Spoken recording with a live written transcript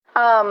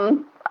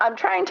I'm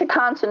trying to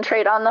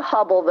concentrate on the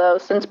Hubble, though,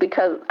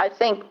 because I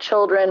think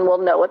children will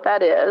know what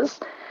that is.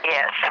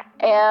 Yes.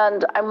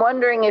 And I'm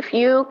wondering if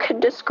you could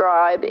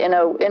describe in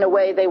a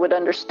way they would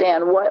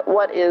understand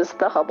what is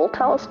the Hubble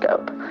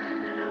telescope.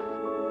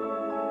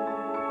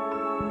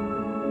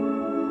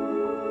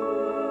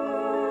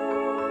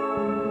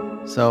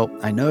 So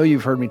I know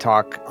you've heard me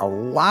talk a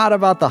lot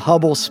about the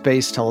Hubble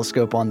Space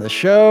Telescope on the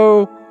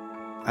show.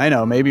 I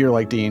know, maybe you're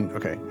like, Dean,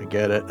 okay, I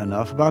get it.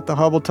 Enough about the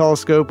Hubble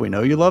telescope. We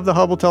know you love the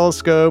Hubble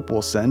telescope.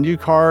 We'll send you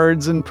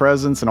cards and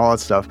presents and all that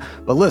stuff.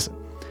 But listen,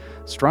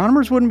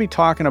 astronomers wouldn't be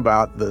talking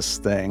about this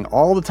thing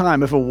all the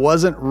time if it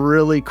wasn't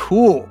really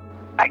cool.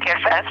 I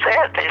guess that's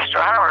it. The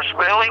astronomers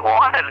really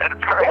wanted it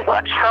very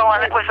much so,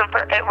 and it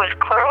was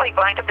clearly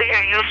going to be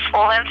a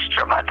useful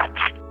instrument.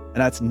 And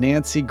that's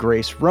Nancy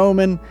Grace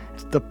Roman,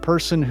 the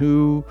person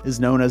who is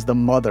known as the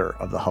mother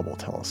of the Hubble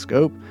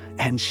telescope.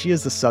 And she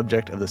is the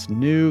subject of this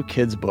new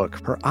kids'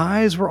 book, Her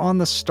Eyes Were on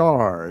the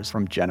Stars,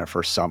 from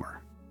Jennifer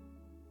Sommer.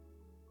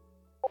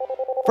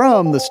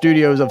 From the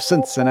studios of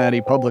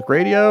Cincinnati Public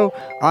Radio,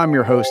 I'm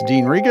your host,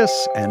 Dean Regas,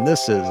 and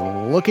this is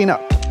Looking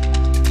Up.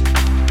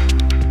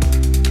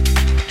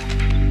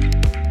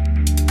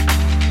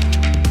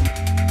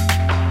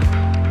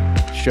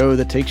 Show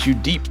that takes you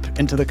deep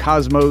into the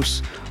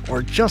cosmos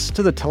or just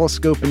to the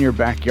telescope in your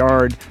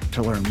backyard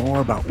to learn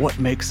more about what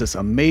makes this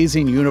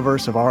amazing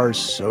universe of ours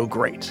so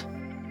great.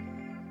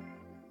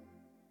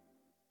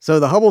 So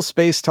the Hubble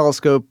Space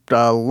Telescope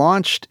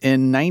launched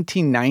in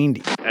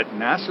 1990. At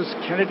NASA's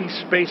Kennedy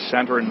Space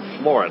Center in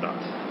Florida,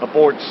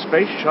 aboard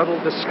Space Shuttle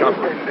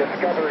Discovery.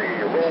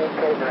 Discovery, roll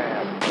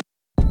program.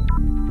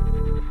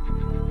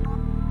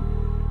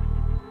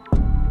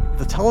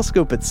 The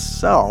telescope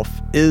itself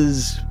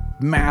is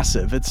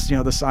massive. It's,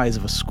 the size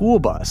of a school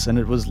bus, and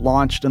it was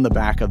launched in the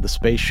back of the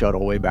space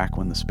shuttle way back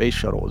when the space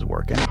shuttle was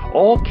working.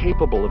 All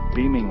capable of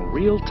beaming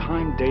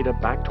real-time data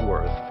back to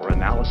Earth for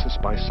analysis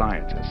by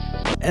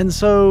scientists. And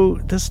so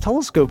this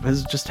telescope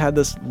has just had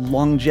this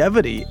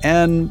longevity,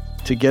 and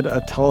to get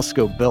a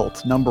telescope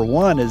built, number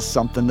one, is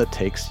something that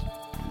takes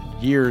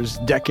years,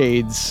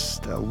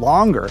 decades,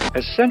 longer.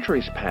 As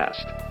centuries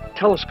passed,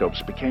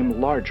 telescopes became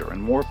larger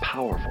and more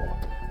powerful,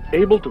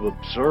 able to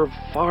observe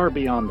far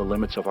beyond the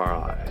limits of our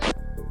eyes.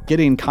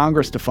 Getting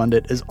Congress to fund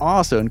it is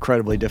also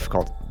incredibly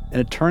difficult,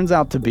 and it turns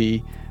out to be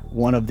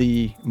one of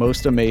the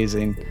most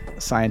amazing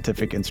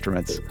scientific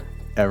instruments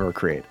ever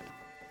created.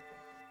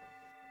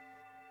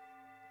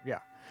 Yeah.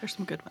 There's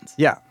some good ones.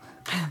 Yeah.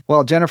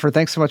 Well, Jennifer,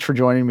 thanks so much for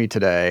joining me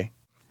today.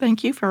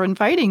 Thank you for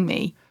inviting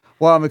me.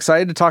 Well, I'm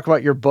excited to talk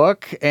about your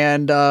book.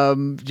 And,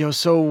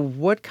 so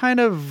what kind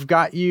of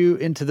got you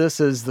into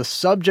this as the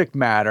subject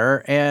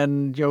matter?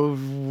 And,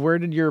 where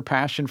did your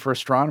passion for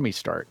astronomy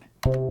start?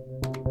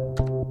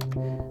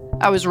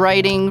 I was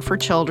writing for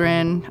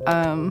children,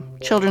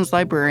 children's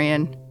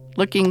librarian,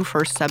 looking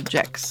for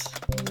subjects.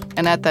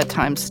 And at that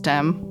time,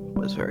 STEM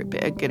was very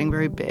big, getting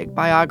very big.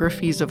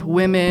 Biographies of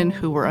women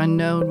who were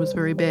unknown was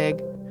very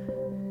big.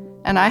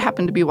 And I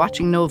happened to be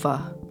watching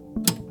Nova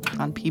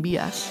on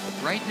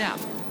PBS. Right now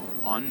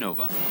on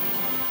Nova.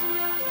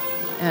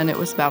 And it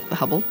was about the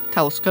Hubble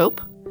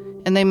telescope.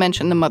 And they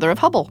mentioned the mother of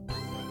Hubble,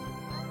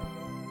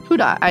 who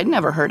I'd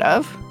never heard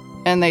of.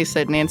 And they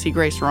said Nancy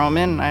Grace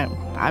Roman.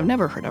 I've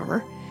never heard of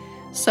her.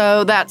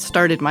 So that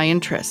started my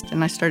interest,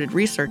 and I started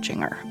researching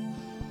her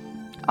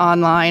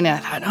online.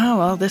 And I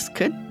thought, this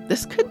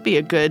could be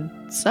a good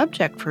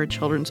subject for a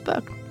children's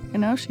book.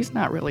 She's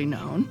not really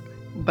known.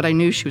 But I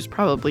knew she was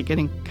probably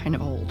getting kind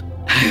of old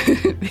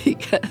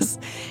because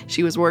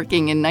she was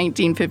working in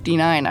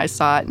 1959. I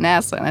saw at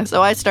NASA. And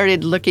so I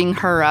started looking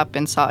her up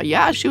and saw,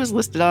 she was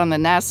listed on the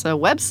NASA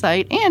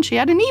website, and she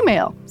had an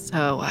email.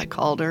 So I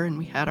called her, and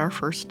we had our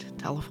first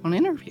telephone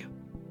interview.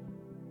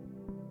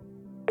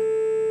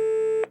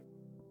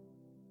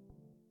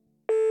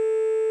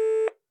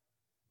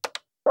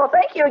 Well,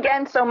 thank you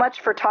again so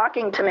much for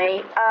talking to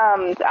me.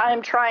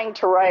 I'm trying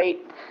to write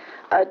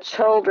a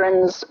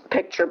children's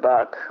picture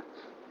book.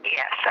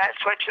 Yes,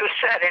 that's what you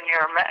said in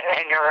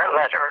your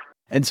letter.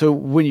 And so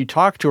when you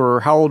talked to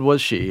her, how old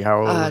was she?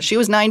 She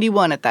was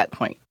 91 at that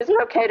point. Is it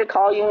okay to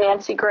call you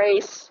Nancy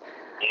Grace?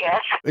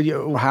 Yes.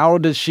 How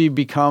does she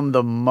become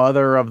the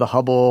mother of the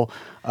Hubble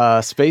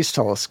Space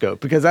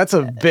Telescope? Because that's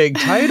a big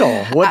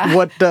title.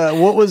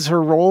 What was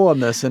her role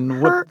in this? And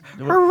her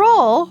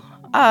role?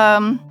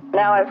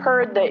 Now, I've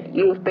heard that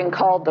you've been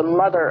called the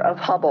mother of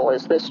Hubble.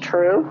 Is this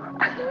true?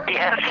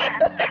 Yes.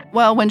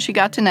 Well, when she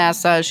got to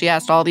NASA, she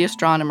asked all the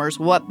astronomers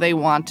what they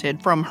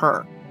wanted from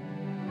her.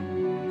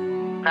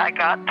 I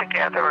got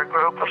together a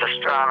group of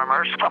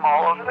astronomers from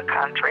all over the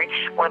country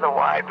with a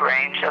wide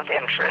range of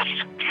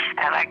interests,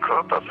 and a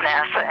group of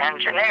NASA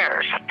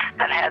engineers,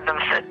 and had them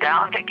sit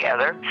down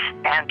together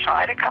and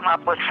try to come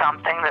up with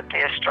something that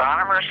the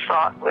astronomers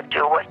thought would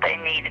do what they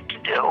needed to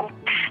do,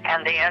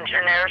 and the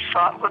engineers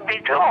thought would be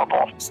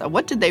doable. So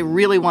what did they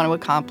really want to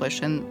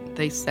accomplish? And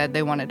they said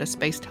they wanted a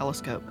space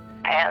telescope.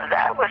 And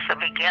that was the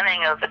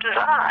beginning of the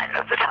design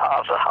of the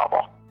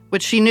Hubble.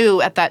 Which she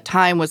knew at that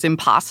time was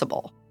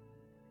impossible.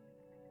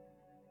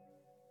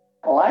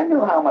 Well, I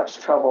knew how much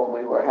trouble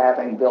we were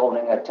having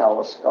building a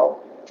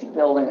telescope,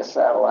 building a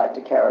satellite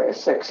to carry a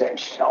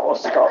 6-inch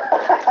telescope.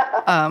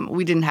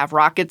 We didn't have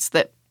rockets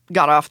that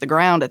got off the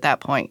ground at that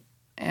point,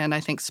 and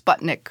I think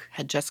Sputnik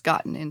had just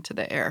gotten into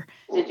the air.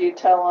 Did you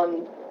tell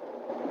them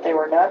they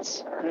were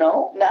nuts?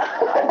 No, No.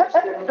 I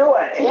just didn't do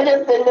anything. You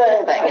just didn't do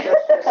I anything.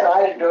 just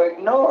decided to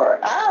ignore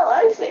it. Oh,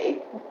 I see.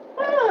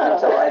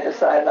 Until I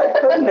decided I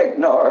couldn't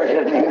ignore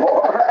it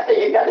anymore.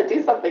 You got to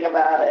do something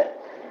about it.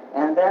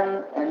 And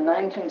then in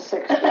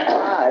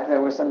 1965,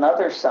 there was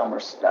another summer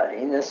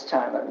study, this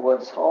time at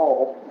Woods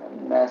Hole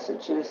in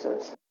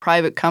Massachusetts.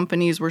 Private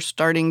companies were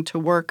starting to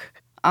work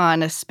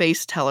on a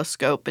space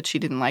telescope, but she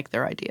didn't like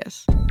their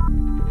ideas.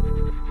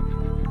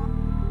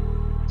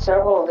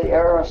 Several of the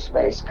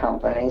aerospace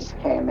companies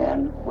came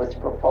in with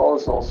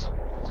proposals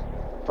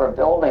for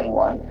building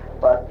one,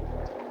 but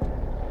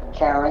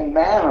carrying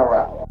man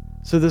around.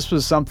 So this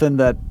was something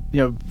that,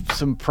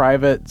 some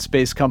private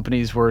space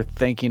companies were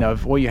thinking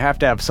of, well, you have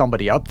to have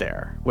somebody up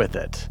there with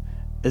it.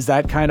 Is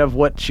that kind of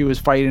what she was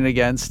fighting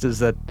against, is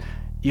that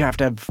you have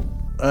to have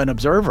an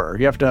observer?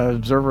 You have to have an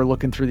observer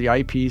looking through the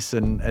eyepiece,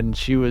 and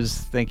she was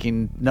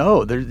thinking,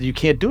 no, you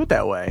can't do it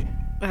that way.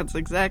 That's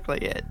exactly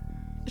it.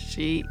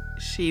 She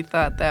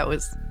thought that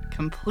was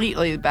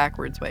completely the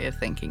backwards way of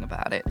thinking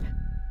about it.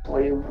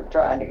 We were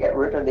trying to get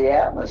rid of the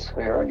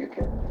atmosphere, and you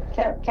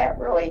can't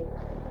really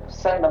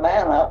send a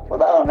man up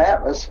without an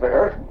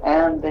atmosphere.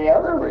 And the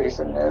other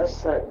reason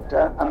is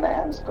that a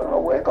man's going to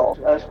wiggle.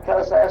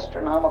 Because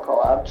astronomical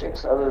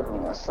objects other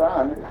than the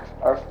sun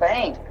are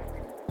faint,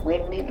 we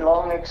need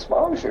long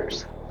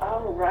exposures.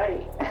 Oh,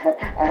 right.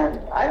 And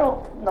I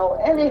don't know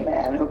any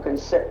man who can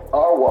sit,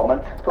 or woman,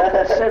 who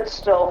can sit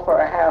still for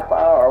a half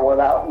hour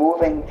without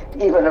moving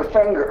even a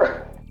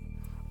finger.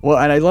 Well,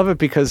 and I love it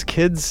because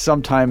kids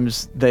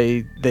sometimes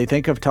they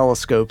think of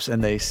telescopes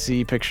and they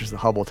see pictures of the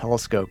Hubble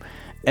telescope,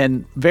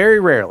 and very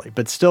rarely,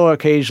 but still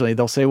occasionally,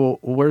 they'll say, well,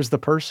 where's the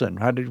person?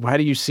 How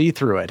do you see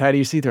through it? How do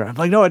you see through it? I'm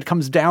like, no, it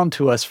comes down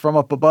to us from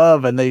up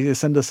above, and they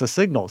send us the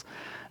signals.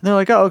 And they're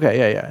like, oh,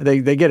 okay, yeah.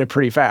 They get it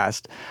pretty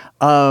fast.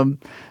 There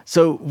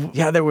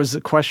was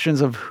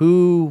questions of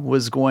who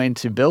was going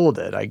to build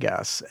it, I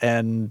guess.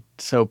 And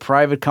so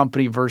private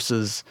company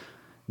versus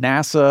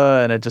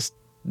NASA, and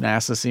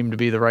NASA seemed to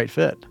be the right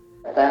fit.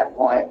 At that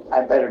point,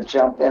 I better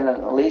jump in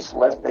and at least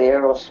let the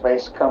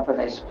aerospace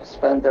companies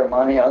spend their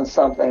money on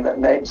something that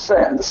made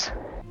sense.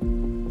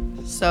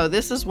 So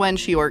this is when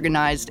she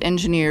organized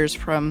engineers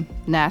from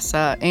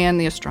NASA and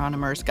the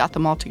astronomers, got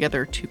them all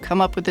together to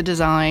come up with a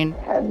design.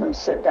 Had them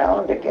sit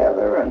down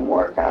together and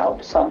work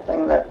out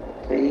something that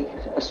the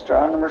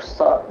astronomers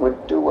thought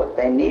would do what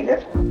they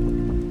needed.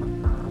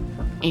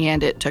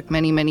 And it took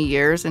many, many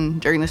years, and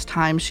during this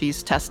time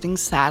she's testing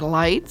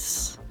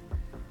satellites,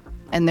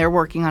 and they're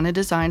working on a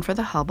design for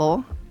the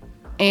Hubble.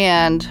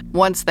 And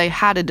once they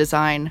had a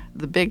design,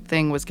 the big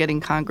thing was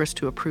getting Congress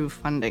to approve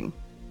funding.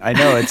 I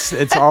know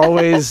it's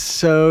always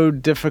so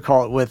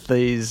difficult with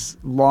these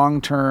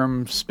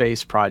long-term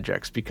space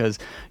projects because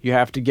you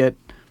have to get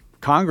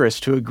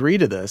Congress to agree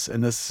to this,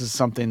 and this is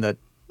something that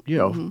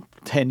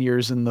 10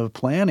 years in the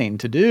planning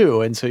to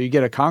do, and so you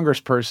get a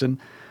congressperson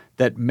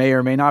that may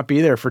or may not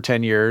be there for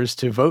 10 years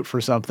to vote for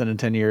something in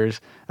 10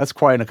 years. That's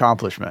quite an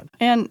accomplishment.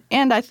 And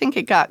I think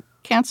it got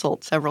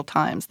canceled several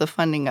times. The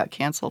funding got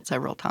canceled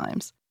several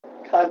times.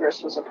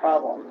 Congress was a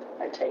problem,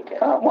 I take it.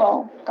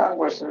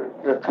 Congress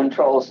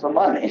controls the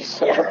money,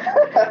 so in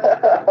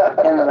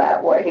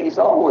that way, he's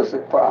always a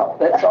problem.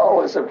 That's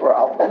always a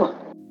problem.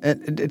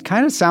 It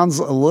kind of sounds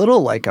a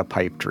little like a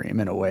pipe dream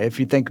in a way. If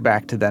you think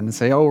back to then and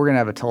say, oh, we're going to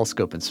have a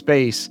telescope in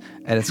space,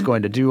 and it's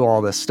going to do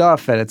all this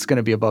stuff, and it's going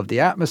to be above the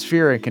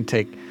atmosphere. It can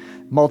take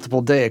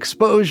multiple day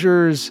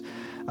exposures.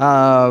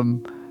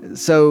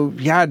 So,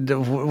 yeah,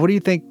 what do you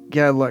think?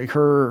 Yeah, like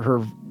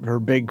her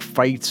big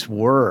fights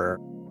were.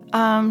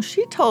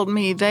 She told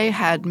me they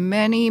had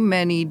many,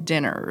 many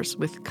dinners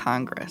with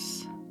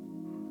Congress,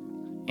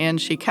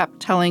 and she kept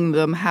telling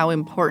them how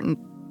important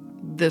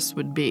this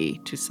would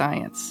be to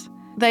science.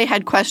 They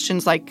had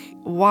questions like,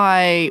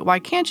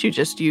 why can't you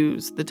just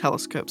use the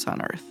telescopes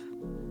on Earth?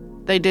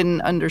 They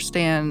didn't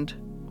understand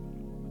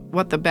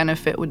what the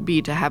benefit would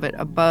be to have it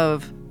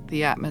above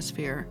the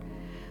atmosphere.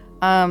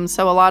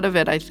 So a lot of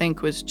it, I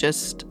think, was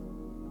just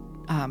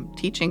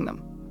teaching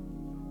them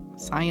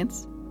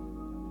science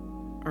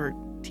or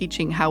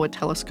teaching how a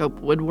telescope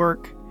would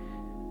work.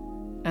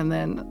 And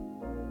then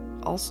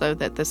also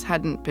that this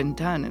hadn't been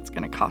done. It's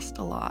going to cost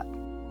a lot.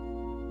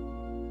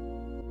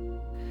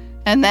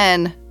 And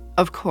then,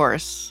 of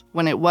course,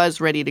 when it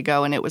was ready to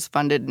go and it was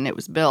funded and it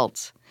was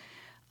built,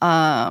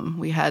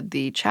 we had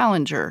the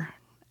Challenger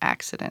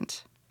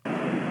accident.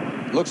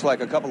 Looks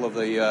like a couple of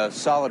the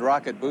solid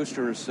rocket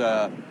boosters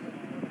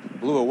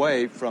blew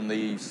away from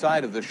the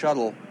side of the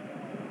shuttle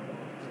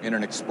in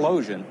an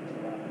explosion.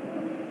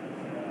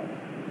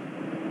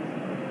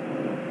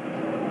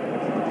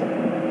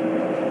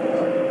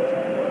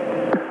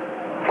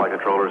 Flight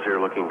controllers here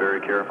looking very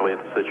carefully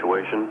at the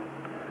situation.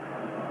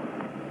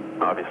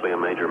 Obviously a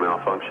major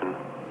malfunction.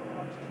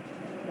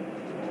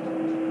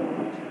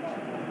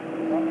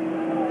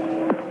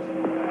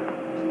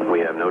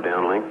 We have no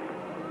downlink.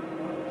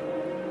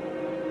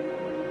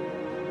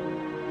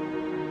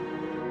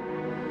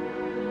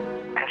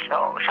 And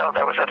so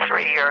there was a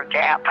 3-year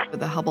gap,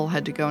 The Hubble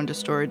had to go into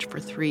storage for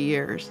 3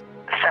 years.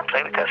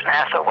 simply because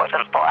NASA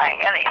wasn't buying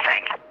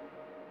anything.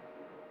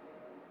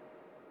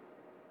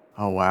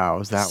 Oh, wow.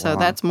 Was that So long?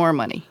 that's more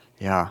money.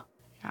 Yeah.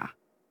 Yeah.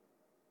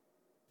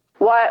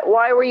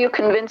 Why were you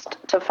convinced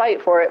to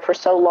fight for it for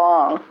so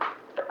long?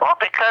 Well,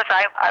 because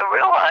I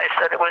realized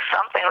that it was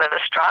something that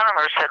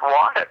astronomers had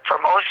wanted for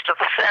most of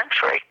the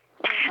century.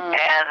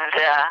 And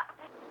that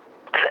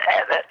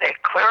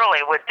it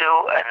clearly would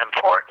do an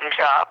important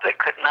job that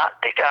could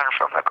not be done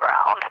from the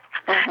ground.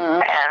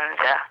 And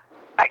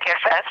I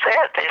guess that's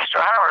it. The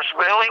astronomers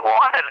really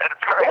wanted it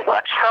very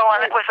much so,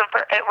 and it was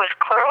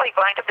clearly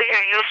going to be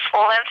a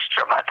useful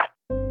instrument.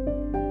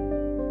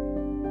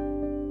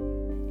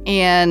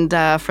 And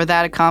for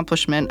that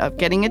accomplishment of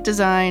getting it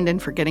designed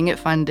and for getting it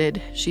funded,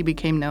 she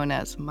became known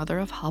as Mother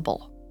of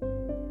Hubble.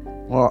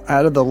 Well,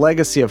 out of the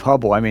legacy of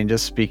Hubble, I mean,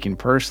 just speaking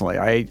personally,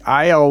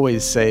 I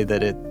always say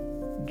that it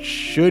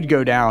should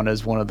go down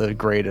as one of the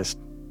greatest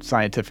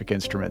scientific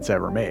instruments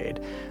ever made.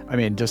 I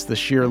mean, just the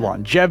sheer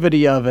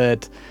longevity of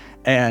it.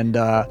 And,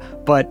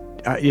 but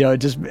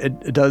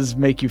it does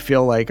make you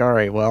feel like, all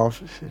right, well,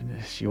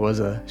 she was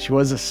an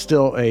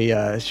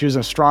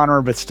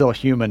astronomer, but still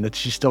human, that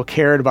she still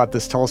cared about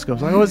this telescope.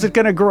 It's like, is it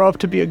going to grow up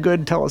to be a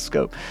good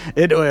telescope?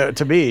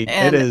 To me,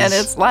 it is. And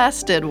it's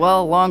lasted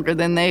well longer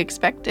than they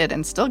expected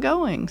and still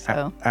going.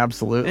 So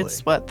absolutely.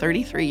 It's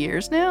 33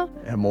 years now?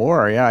 And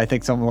more. Yeah, I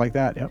think something like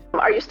that. Yep.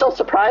 Are you still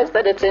surprised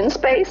that it's in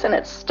space and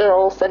it's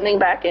still sending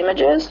back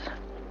images?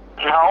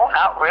 No,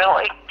 not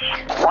really.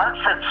 Once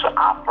it's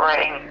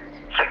operating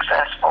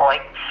successfully,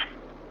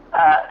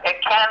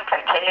 it can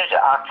continue to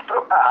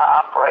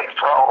operate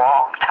for a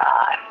long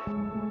time.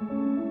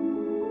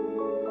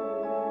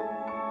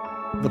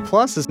 The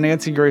plus is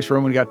Nancy Grace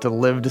Roman got to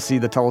live to see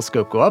the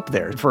telescope go up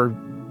there for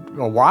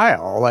a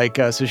while.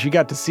 So she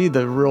got to see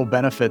the real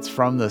benefits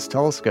from this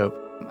telescope.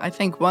 I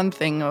think one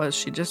thing was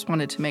she just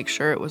wanted to make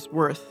sure it was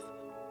worth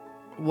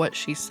what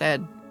she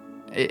said.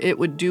 It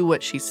would do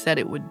what she said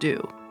it would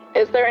do.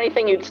 Is there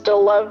anything you'd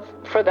still love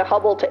for the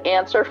Hubble to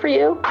answer for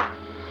you?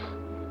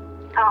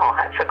 Oh,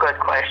 that's a good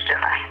question.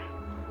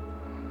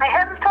 I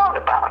hadn't thought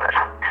about it.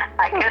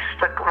 I guess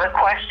the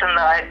question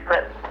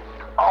that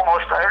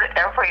almost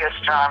every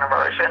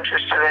astronomer is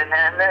interested in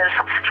is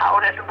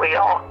how did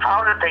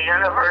the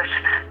universe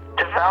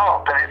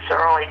develop in its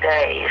early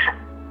days?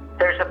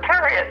 There's a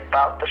period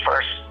about the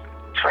first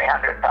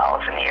 300,000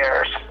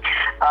 years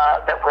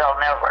that we'll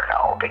never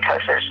know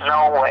because there's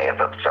no way of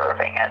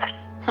observing it.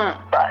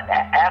 But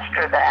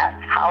after that,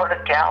 how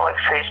did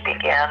galaxies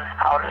begin?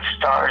 How did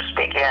stars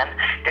begin?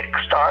 Did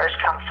stars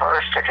come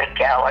first or did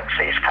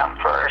galaxies come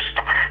first?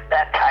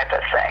 That type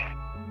of thing.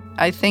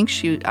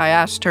 I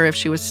asked her if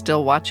she was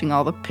still watching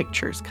all the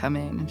pictures come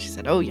in, and she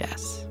said, oh,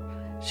 yes.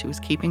 She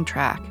was keeping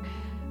track.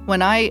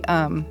 When I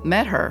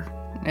met her,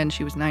 and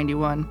she was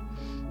 91,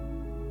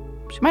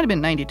 she might have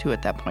been 92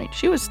 at that point,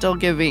 she was still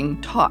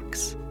giving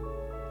talks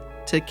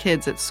to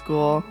kids at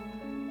school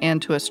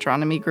and to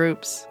astronomy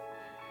groups.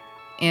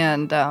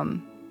 And,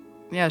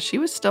 she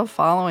was still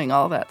following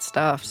all that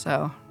stuff,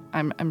 so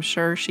I'm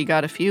sure she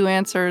got a few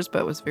answers,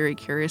 but was very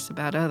curious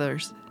about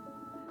others.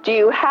 Do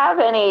you have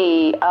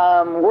any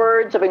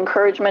words of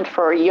encouragement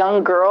for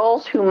young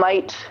girls who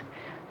might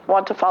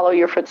want to follow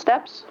your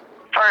footsteps?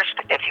 First,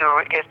 if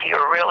you're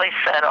really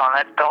set on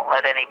it, don't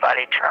let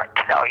anybody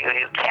tell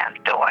you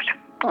can't do it.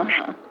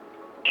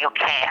 You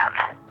can.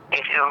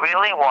 If you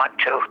really want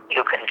to,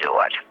 you can do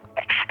it.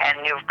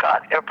 And you're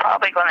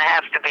probably going to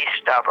have to be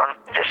stubborn.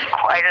 It's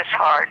quite as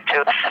hard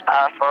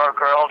for a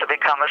girl to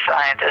become a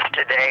scientist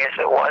today as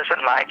it was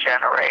in my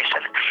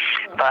generation.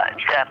 But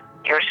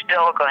you're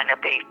still going to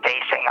be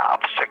facing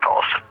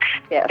obstacles.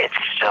 Yes. It's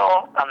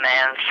still a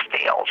man's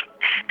field.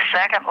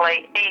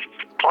 Secondly, be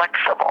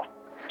flexible.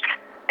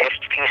 If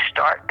you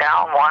start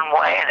down one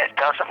way and it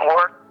doesn't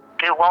work,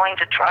 be willing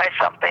to try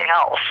something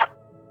else.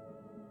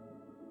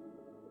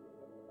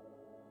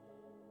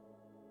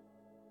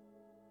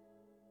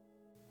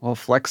 Well,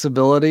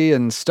 flexibility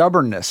and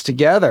stubbornness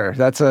together,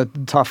 that's a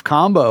tough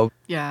combo.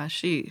 Yeah,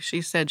 she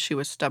said she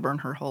was stubborn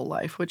her whole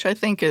life, which I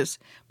think is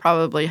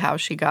probably how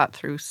she got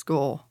through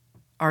school,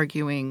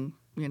 arguing,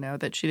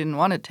 that she didn't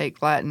want to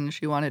take Latin,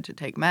 she wanted to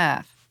take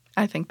math.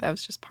 I think that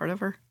was just part of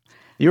her.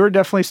 You were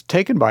definitely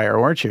taken by her,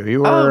 weren't you?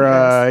 You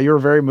were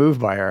very moved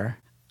by her.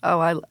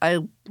 Oh, I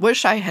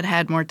wish I had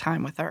had more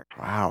time with her.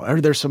 Wow.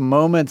 There's some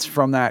moments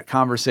from that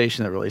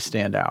conversation that really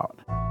stand out.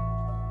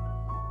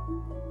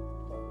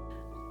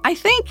 I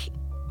think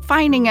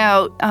finding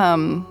out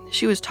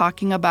she was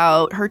talking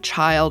about her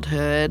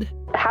childhood.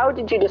 How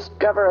did you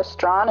discover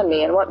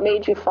astronomy and what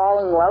made you fall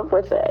in love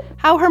with it?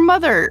 How her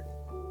mother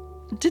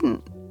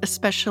didn't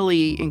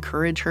especially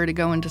encourage her to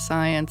go into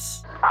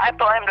science. I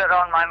blamed it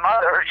on my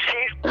mother.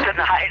 She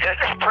denied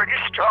it pretty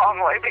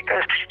strongly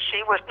because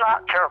she was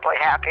not terribly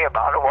happy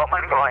about a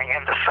woman going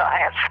into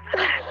science.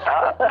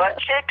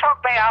 But she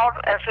took me out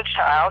as a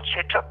child.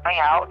 She took me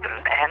out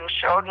and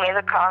showed me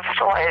the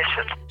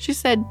constellations. She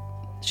said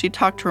she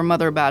talked to her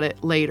mother about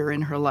it later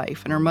in her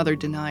life, and her mother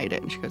denied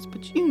it. And she goes,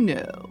 but you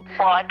know.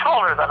 Well, I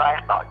told her that I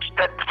thought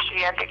that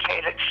she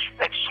indicated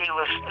that she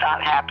was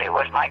not happy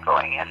with my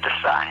going into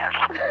science.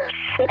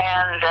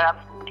 And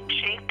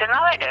she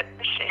denied it.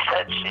 She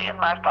said she and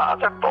my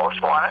father both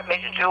wanted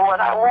me to do what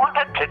I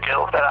wanted to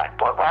do,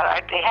 what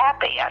I'd be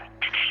happy in.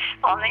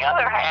 On the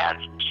other hand,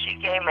 she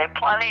gave me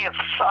plenty of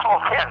subtle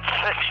hints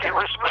that she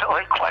was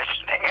really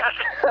questioning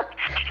it.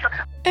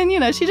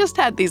 And, she just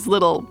had these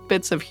little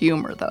bits of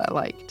humor that I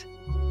liked.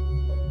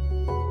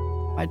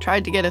 I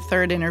tried to get a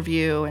third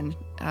interview, and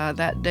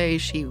that day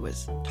she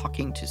was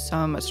talking to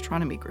some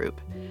astronomy group.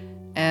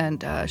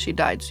 And she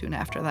died soon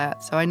after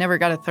that, so I never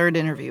got a third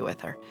interview with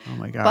her. Oh,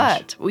 my gosh.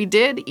 But we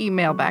did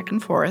email back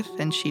and forth,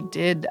 and she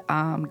did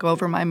go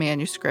over my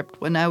manuscript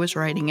when I was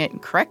writing it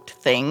and correct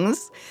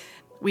things.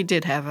 We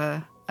did have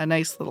a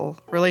nice little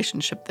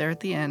relationship there at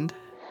the end.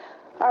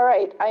 All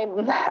right,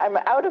 I'm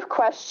out of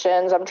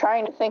questions. I'm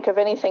trying to think of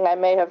anything I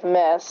may have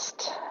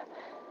missed.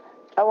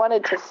 I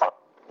wanted to...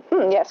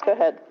 yes, go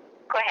ahead.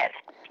 Go ahead.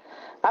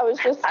 I was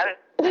just going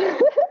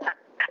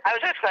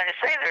to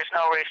say there's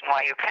no reason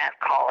why you can't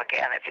call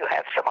again if you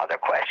have some other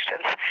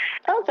questions.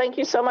 Oh, thank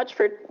you so much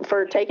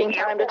for taking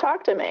time to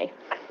talk to me.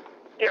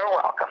 You're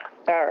welcome.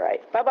 All right.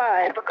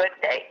 Bye-bye. Have a good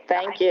day.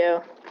 Thank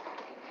you.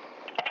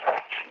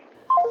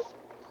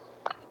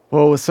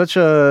 Well, with such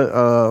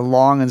a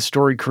long and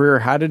storied career,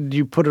 how did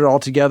you put it all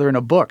together in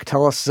a book?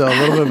 Tell us a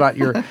little bit about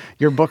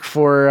your book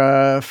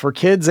for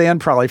kids and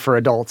probably for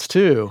adults,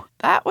 too.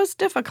 That was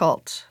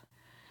difficult.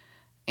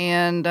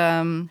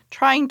 And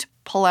trying to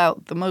pull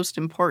out the most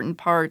important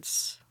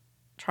parts,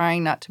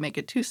 trying not to make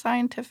it too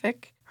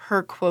scientific.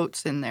 Her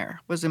quotes in there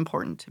was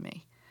important to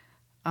me.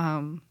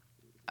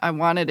 I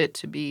wanted it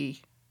to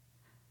be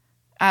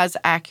as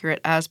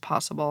accurate as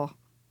possible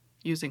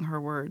using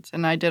her words.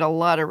 And I did a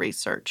lot of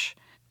research.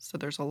 So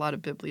there's a lot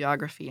of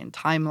bibliography and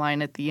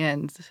timeline at the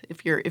end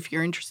if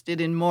you're interested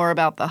in more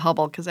about the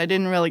Hubble, because I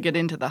didn't really get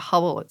into the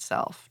Hubble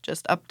itself,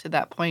 just up to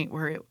that point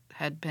where it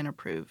had been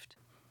approved.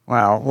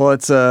 Wow. Well,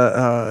 it's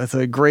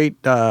a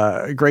great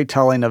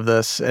telling of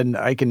this, and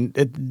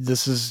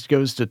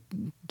goes to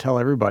tell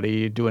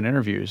everybody doing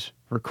interviews,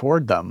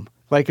 record them.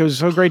 Like, it was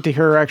so great to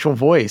hear her actual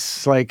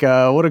voice. Like,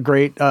 what a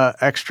great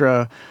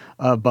extra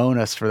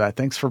bonus for that.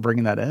 Thanks for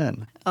bringing that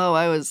in. Oh,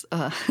 I was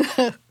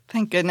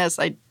thank goodness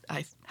I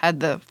had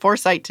the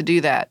foresight to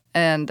do that.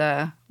 And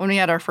when we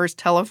had our first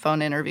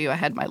telephone interview, I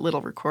had my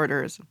little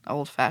recorder, it's an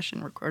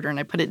old-fashioned recorder, and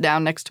I put it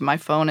down next to my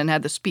phone and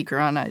had the speaker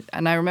on.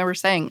 And I remember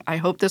saying, I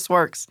hope this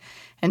works.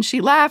 And she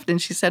laughed, and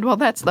she said, well,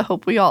 that's the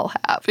hope we all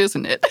have,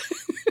 isn't it?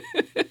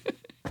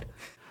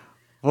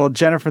 Well,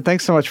 Jennifer,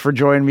 thanks so much for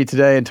joining me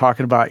today and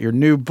talking about your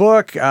new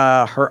book,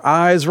 Her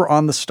Eyes Were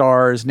on the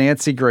Stars,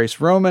 Nancy Grace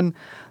Roman,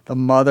 the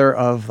mother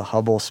of the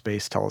Hubble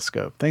Space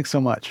Telescope. Thanks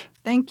so much.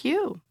 Thank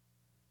you.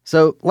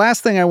 So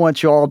last thing I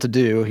want you all to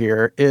do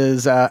here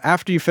is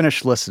after you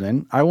finish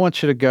listening, I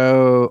want you to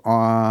go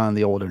on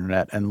the old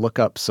internet and look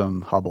up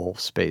some Hubble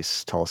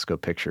Space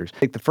Telescope pictures.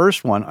 The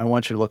first one I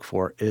want you to look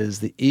for is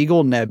the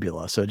Eagle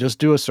Nebula. So just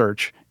do a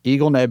search,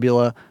 Eagle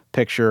Nebula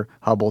picture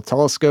Hubble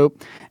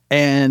Telescope,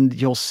 and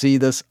you'll see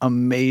this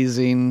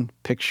amazing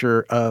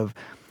picture of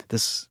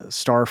this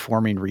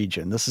star-forming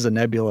region. This is a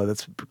nebula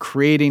that's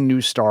creating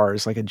new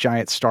stars, like a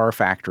giant star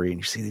factory. And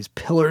you see these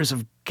pillars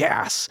of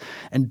gas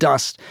and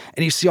dust,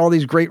 and you see all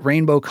these great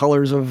rainbow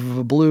colors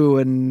of blue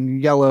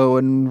and yellow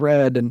and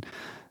red. And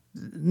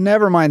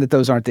never mind that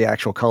those aren't the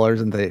actual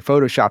colors and they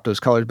photoshopped those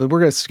colors, but we're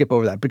going to skip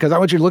over that because I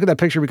want you to look at that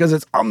picture because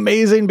it's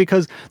amazing,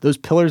 because those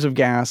pillars of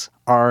gas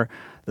are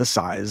the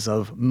size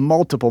of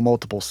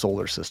multiple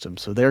solar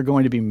systems. So they're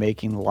going to be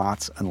making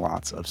lots and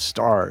lots of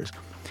stars.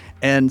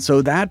 And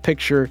so that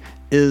picture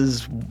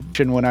is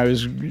when I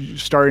was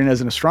starting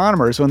as an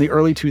astronomer. So in the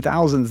early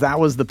 2000s, that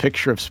was the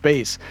picture of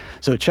space.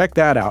 So check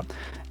that out.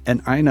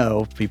 And I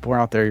know people are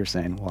out there, you're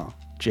saying, well,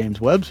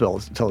 James Webb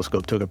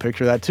Telescope took a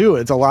picture of that too.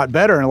 It's a lot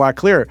better and a lot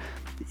clearer.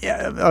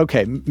 Yeah,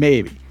 okay,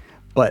 maybe.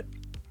 But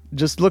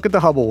just look at the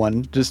Hubble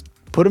one. Just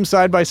put them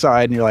side by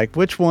side and you're like,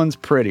 which one's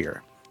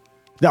prettier?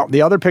 Now,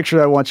 the other picture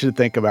that I want you to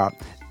think about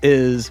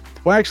is,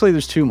 well, actually,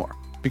 there's two more.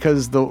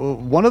 Because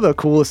one of the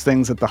coolest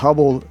things that the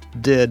Hubble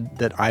did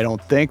that I don't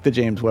think the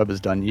James Webb has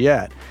done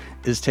yet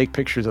is take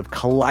pictures of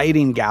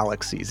colliding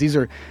galaxies. These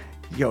are,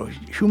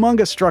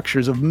 humongous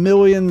structures of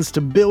millions to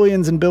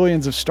billions and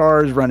billions of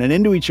stars running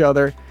into each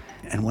other.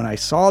 And when I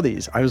saw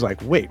these, I was like,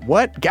 wait,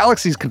 what?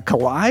 Galaxies can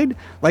collide?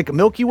 Like a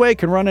Milky Way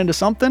can run into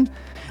something?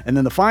 And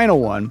then the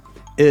final one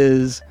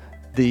is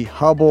the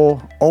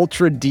Hubble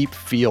Ultra Deep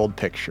Field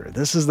picture.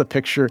 This is the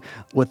picture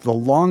with the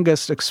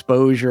longest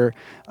exposure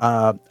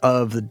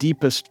of the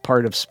deepest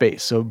part of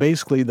space. So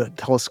basically the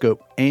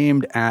telescope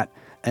aimed at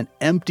an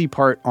empty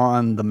part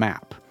on the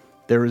map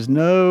There was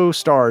no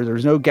stars, there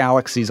was no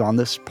galaxies on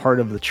this part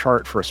of the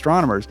chart for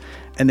astronomers,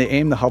 and they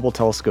aimed the Hubble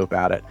telescope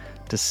at it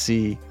to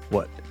see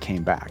what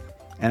came back.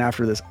 And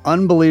after this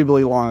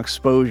unbelievably long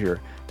exposure,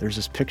 there's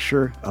this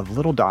picture of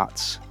little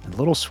dots and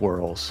little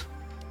swirls.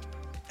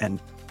 And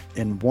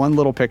in one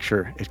little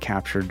picture, it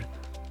captured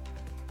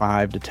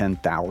 5 to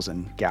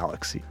 10,000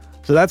 galaxies.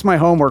 So that's my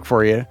homework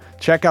for you.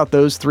 Check out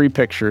those 3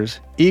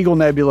 pictures: Eagle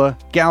Nebula,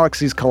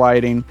 galaxies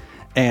colliding,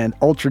 and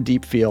ultra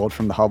deep field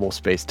from the Hubble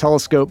Space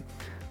Telescope.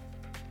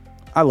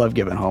 I love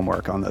giving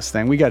homework on this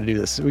thing. We got to do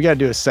this. We got to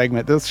do a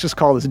segment. Let's just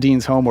call this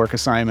Dean's homework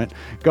assignment.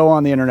 Go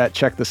on the internet,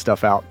 check this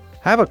stuff out.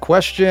 Have a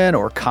question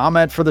or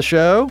comment for the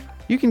show?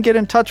 You can get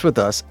in touch with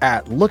us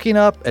at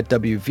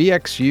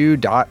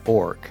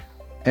lookingup@wvxu.org.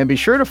 And be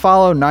sure to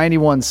follow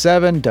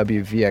 91.7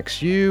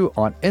 WVXU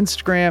on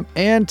Instagram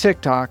and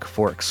TikTok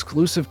for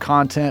exclusive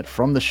content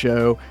from the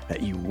show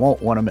that you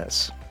won't want to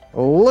miss.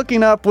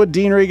 Looking Up with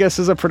Dean Regas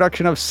is a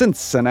production of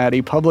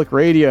Cincinnati Public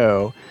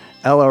Radio.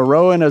 Ella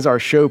Rowan is our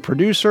show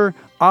producer,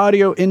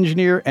 audio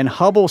engineer, and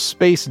Hubble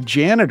Space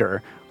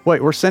janitor.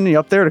 Wait, we're sending you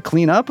up there to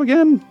clean up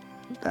again?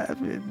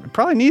 It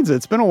probably needs it.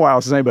 It's been a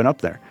while since I've been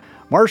up there.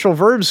 Marshall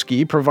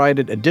Verbsky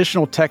provided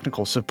additional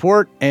technical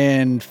support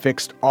and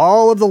fixed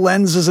all of the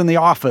lenses in the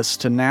office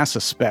to NASA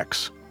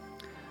specs.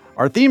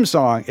 Our theme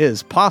song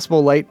is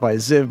Possible Light by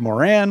Ziv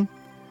Moran.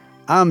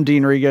 I'm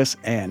Dean Regas,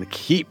 and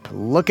keep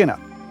looking up.